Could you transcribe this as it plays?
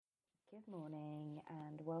Good morning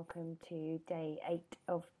and welcome to day 8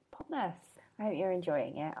 of Podmas. I hope you're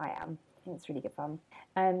enjoying it. I am. I think it's really good fun.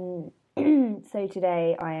 So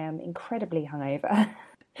today I am incredibly hungover.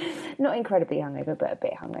 Not incredibly hungover, but a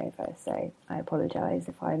bit hungover. So I apologise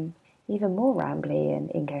if I'm even more rambly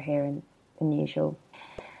and incoherent than usual.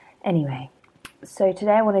 Anyway, so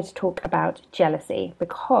today I wanted to talk about jealousy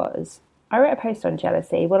because I wrote a post on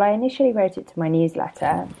jealousy. Well, I initially wrote it to my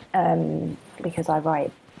newsletter because I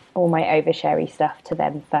write all my oversharey stuff to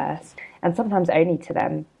them first, and sometimes only to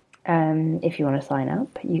them. If you want to sign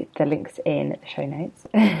up, the link's in the show notes.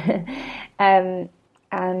 And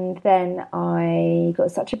then I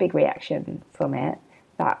got such a big reaction from it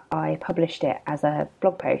that I published it as a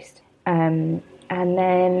blog post. And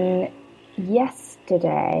then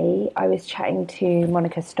yesterday I was chatting to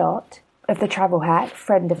Monica Stott of the Travel Hack,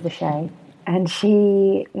 friend of the show, and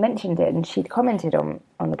she mentioned it and she'd commented on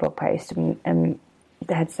the blog post and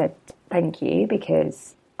had said thank you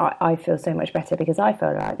because I feel so much better because I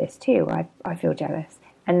feel like this too. I feel jealous.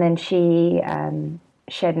 And then she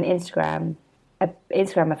shared an Instagram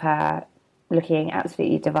of her looking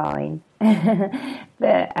absolutely divine,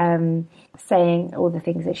 but saying all the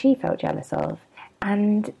things that she felt jealous of.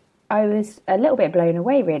 And I was a little bit blown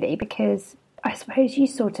away really because I suppose you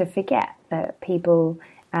sort of forget that people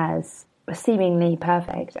as seemingly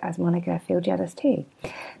perfect as Monica feel jealous too.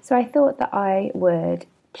 So I thought that I would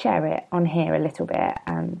share it on here a little bit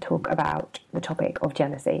and talk about the topic of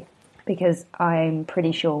jealousy because I'm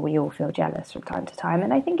pretty sure we all feel jealous from time to time,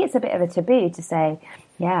 and I think it's a bit of a taboo to say,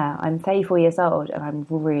 yeah, I'm 34 years old and I'm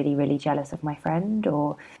really, really jealous of my friend,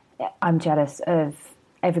 or I'm jealous of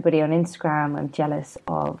everybody on Instagram, I'm jealous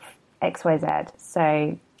of XYZ.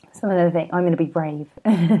 So some of the things, I'm going to be brave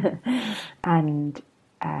and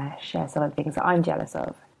share some of the things that I'm jealous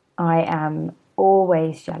of. I am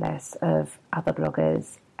always jealous of other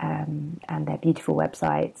bloggers and their beautiful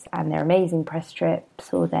websites and their amazing press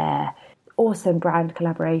trips or their awesome brand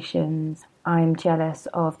collaborations. I'm jealous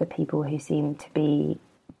of the people who seem to be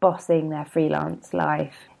bossing their freelance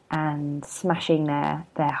life and smashing their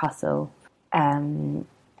hustle. And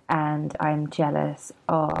I'm jealous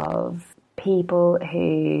of people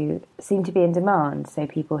who seem to be in demand, so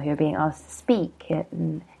people who are being asked to speak at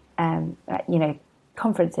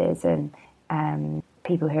conferences and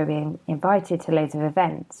people who are being invited to loads of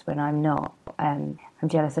events when I'm not. I'm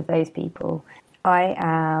jealous of those people. I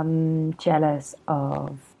am jealous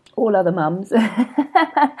of all other mums,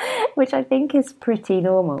 which I think is pretty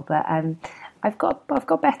normal, but I've got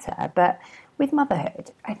better. But with motherhood,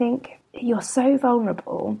 I think you're so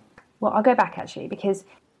vulnerable. Well, I'll go back actually, because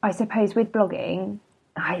I suppose with blogging,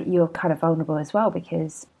 you're kind of vulnerable as well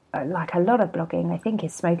because like a lot of blogging, I think,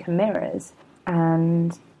 is smoke and mirrors.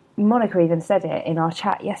 And Monica even said it in our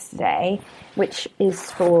chat yesterday, which is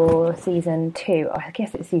for season 2. I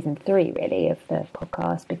guess it's season 3 really of the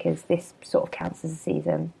podcast because this sort of counts as a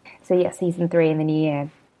season. So yeah, season 3 in the new year.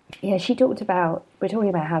 Yeah, we're talking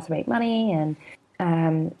about how to make money and,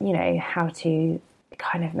 how to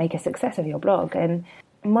kind of make a success of your blog. And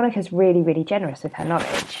Monica's really, really generous with her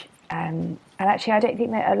knowledge. And actually, I don't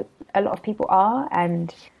think that a lot of people are.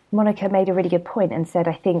 And Monica made a really good point and said,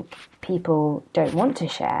 I think people don't want to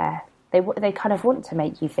share. They kind of want to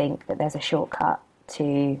make you think that there's a shortcut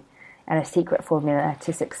to and a secret formula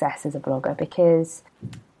to success as a blogger because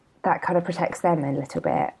that kind of protects them a little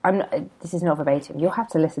bit. This is not verbatim. You'll have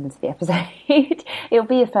to listen to the episode. It'll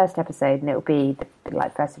be the first episode and it'll be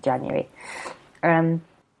like 1st of January.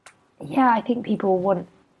 I think people want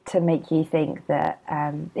to make you think that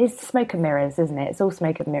it's smoke and mirrors, isn't it? It's all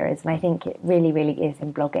smoke and mirrors, and I think it really, really is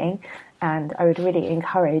in blogging. And I would really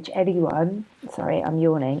encourage anyone. Sorry, I'm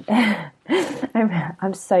yawning.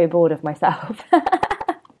 I'm so bored of myself.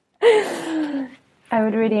 I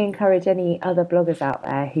would really encourage any other bloggers out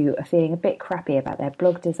there who are feeling a bit crappy about their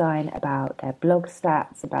blog design, about their blog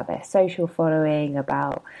stats, about their social following,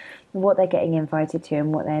 about what they're getting invited to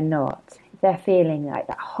and what they're not. They're feeling like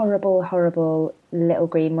that horrible, horrible little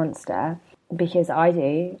green monster, because I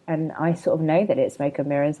do, and I sort of know that it's smoke and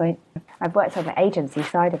mirrors. I've worked on the agency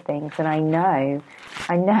side of things, and I know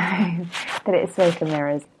that it's smoke and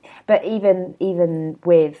mirrors. But even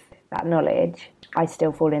with that knowledge, I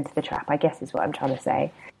still fall into the trap, I guess is what I'm trying to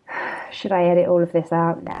say. Should I edit all of this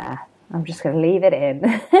out? Nah, I'm just going to leave it in.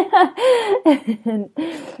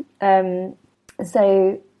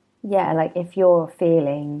 So, yeah, like if you're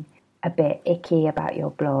feeling a bit icky about your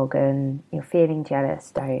blog and you're feeling jealous,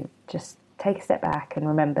 don't. Just take a step back and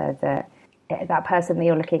remember that that person that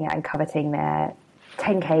you're looking at and coveting their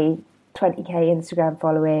 10k, 20k Instagram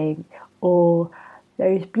following, or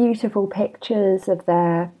those beautiful pictures of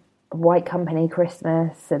their White Company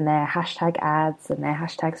Christmas and their hashtag ads and their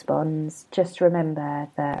hashtag spons, just remember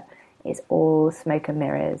that it's all smoke and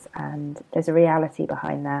mirrors, and there's a reality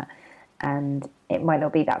behind that, and it might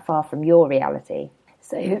not be that far from your reality.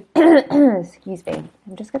 So, excuse me,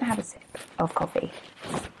 I'm just going to have a sip of coffee.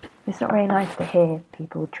 It's not very nice to hear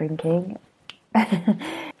people drinking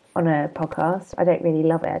on a podcast. I don't really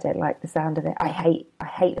love it. I don't like the sound of it. I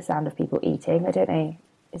hate the sound of people eating. I don't know.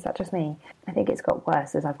 Is that just me? I think it's got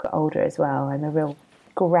worse as I've got older as well. I'm a real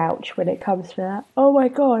grouch when it comes to that. Oh my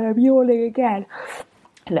God, I'm yawning again.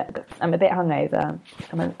 Look, I'm a bit hungover.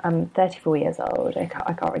 I'm 34 years old. I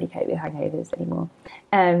can't really cope with hangovers anymore.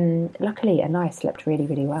 Luckily, I slept really,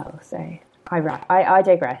 really well. So I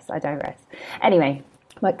digress. Anyway,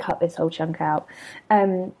 I might cut this whole chunk out.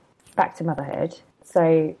 Back to motherhood.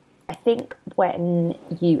 So I think when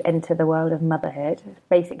you enter the world of motherhood,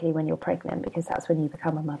 basically when you're pregnant, because that's when you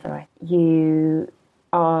become a mother, you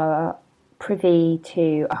are privy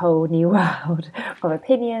to a whole new world of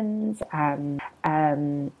opinions and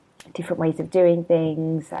different ways of doing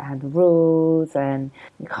things and rules, and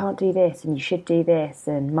you can't do this and you should do this,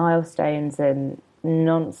 and milestones and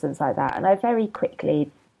nonsense like that. And I very quickly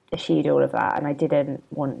eschewed all of that, and I didn't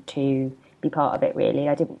want to be part of it really.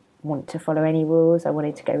 I didn't want to follow any rules. I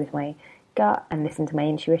wanted to go with my gut and listen to my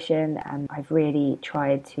intuition, and I've really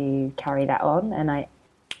tried to carry that on, and I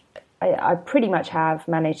pretty much have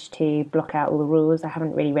managed to block out all the rules. I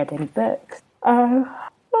haven't really read any books.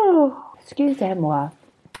 Excusez-moi.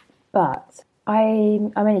 But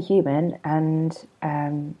I'm only human, and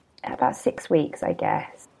about 6 weeks, I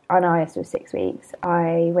guess, on IS was 6 weeks,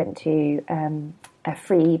 I went to a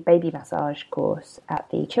free baby massage course at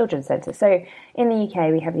the children's centre. So in the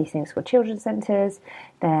UK, we have these things called children's centres.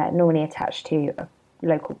 They're normally attached to a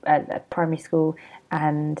local primary school,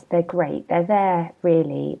 and they're great. They're there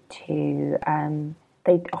really to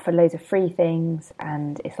they offer loads of free things,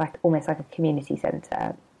 and it's like almost like a community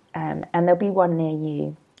centre. And there'll be one near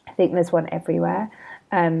you. I think there's one everywhere.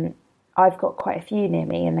 I've got quite a few near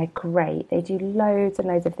me, and they're great. They do loads and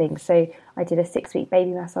loads of things. So I did a 6-week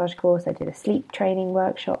baby massage course. I did a sleep training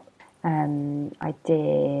workshop. I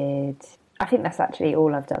think that's actually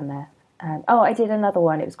all I've done there. I did another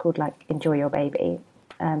one. It was called like Enjoy Your Baby.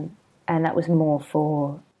 And that was more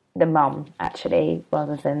for the mum actually,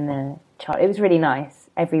 rather than the child. It was really nice.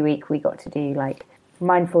 Every week we got to do like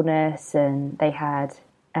mindfulness, and they had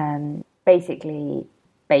basically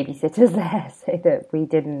babysitters there so that we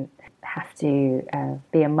didn't have to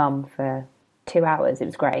be a mum for 2 hours. It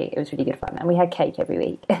was great. It was really good fun, and we had cake every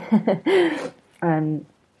week.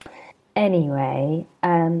 Anyway,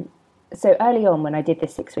 so early on when I did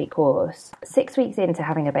this 6-week course, 6 weeks into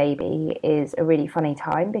having a baby is a really funny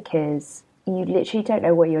time, because you literally don't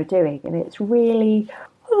know what you're doing, and it's really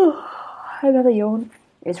another yawn.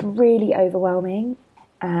 It's really overwhelming,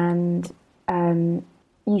 and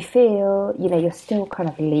you feel, you're still kind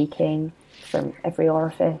of leaking from every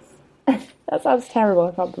orifice. That sounds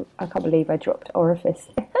terrible. I can't believe I dropped orifice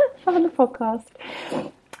on the podcast.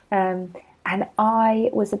 And I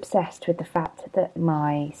was obsessed with the fact that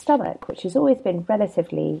my stomach, which has always been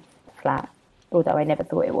relatively flat, although I never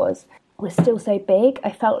thought it was still so big.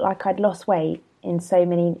 I felt like I'd lost weight in so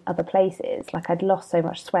many other places, like I'd lost so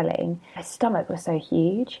much swelling. My stomach was so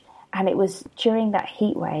huge, and it was during that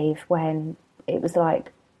heat wave when it was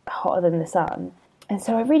like hotter than the sun, and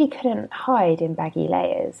so I really couldn't hide in baggy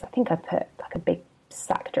layers. I think I put like a big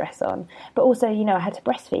sack dress on, but also I had to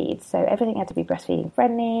breastfeed, so everything had to be breastfeeding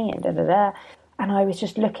friendly and and I was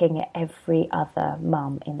just looking at every other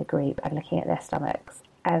mum in the group and looking at their stomachs,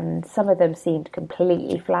 and some of them seemed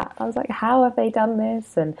completely flat. I was like, how have they done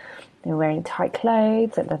this? And they were wearing tight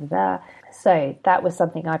clothes and so that was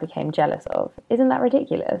something I became jealous of. Isn't that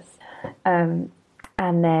ridiculous? And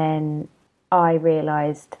then I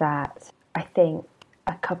realised that I think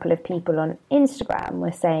a couple of people on Instagram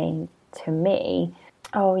were saying to me,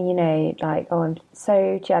 I'm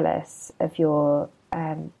so jealous of your,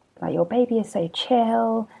 your baby is so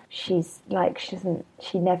chill. She's like,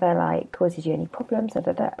 she never like causes you any problems,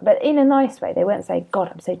 but in a nice way. They weren't saying, God,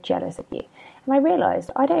 I'm so jealous of you. And I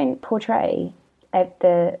realised I don't portray at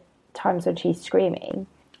the times when she's screaming.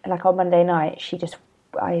 Like on Monday night,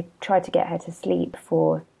 I tried to get her to sleep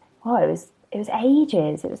for, it was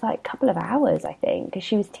ages. It was like a couple of hours, I think, because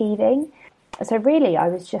she was teething. So really, I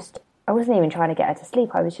wasn't even trying to get her to sleep.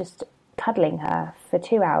 I was just cuddling her for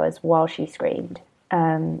 2 hours while she screamed.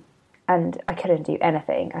 And I couldn't do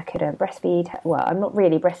anything. I couldn't breastfeed her. Well, I'm not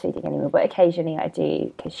really breastfeeding anymore, but occasionally I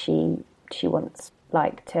do, because she wants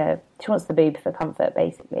the boob for comfort,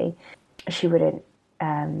 basically. She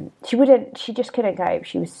just couldn't cope.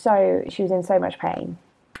 She was in so much pain.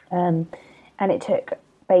 And it took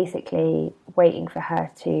basically waiting for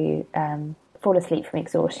her to fall asleep from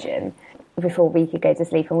exhaustion before we could go to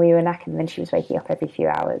sleep, and we were knackered, and then she was waking up every few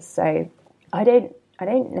hours. So I don't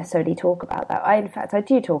necessarily talk about that. In fact, I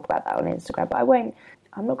do talk about that on Instagram, but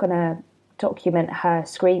I'm not going to document her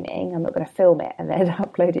screaming. I'm not going to film it and then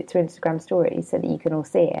upload it to Instagram stories so that you can all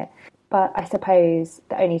see it. But I suppose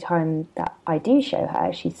the only time that I do show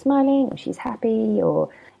her, she's smiling or she's happy,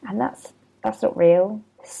 and that's not real.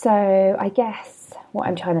 So I guess what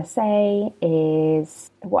I'm trying to say is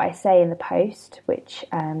what I say in the post, which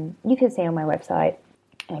you can see on my website.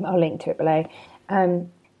 I'll link to it below.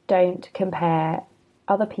 Don't compare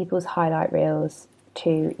other people's highlight reels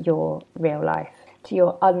to your real life, to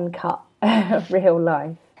your uncut real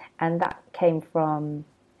life. And that came from,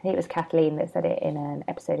 I think it was Kathleen that said it in an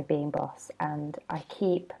episode of Being Boss, and I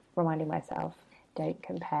keep reminding myself, don't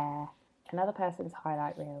compare another person's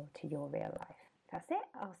highlight reel to your real life. That's it.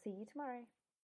 I'll see you tomorrow.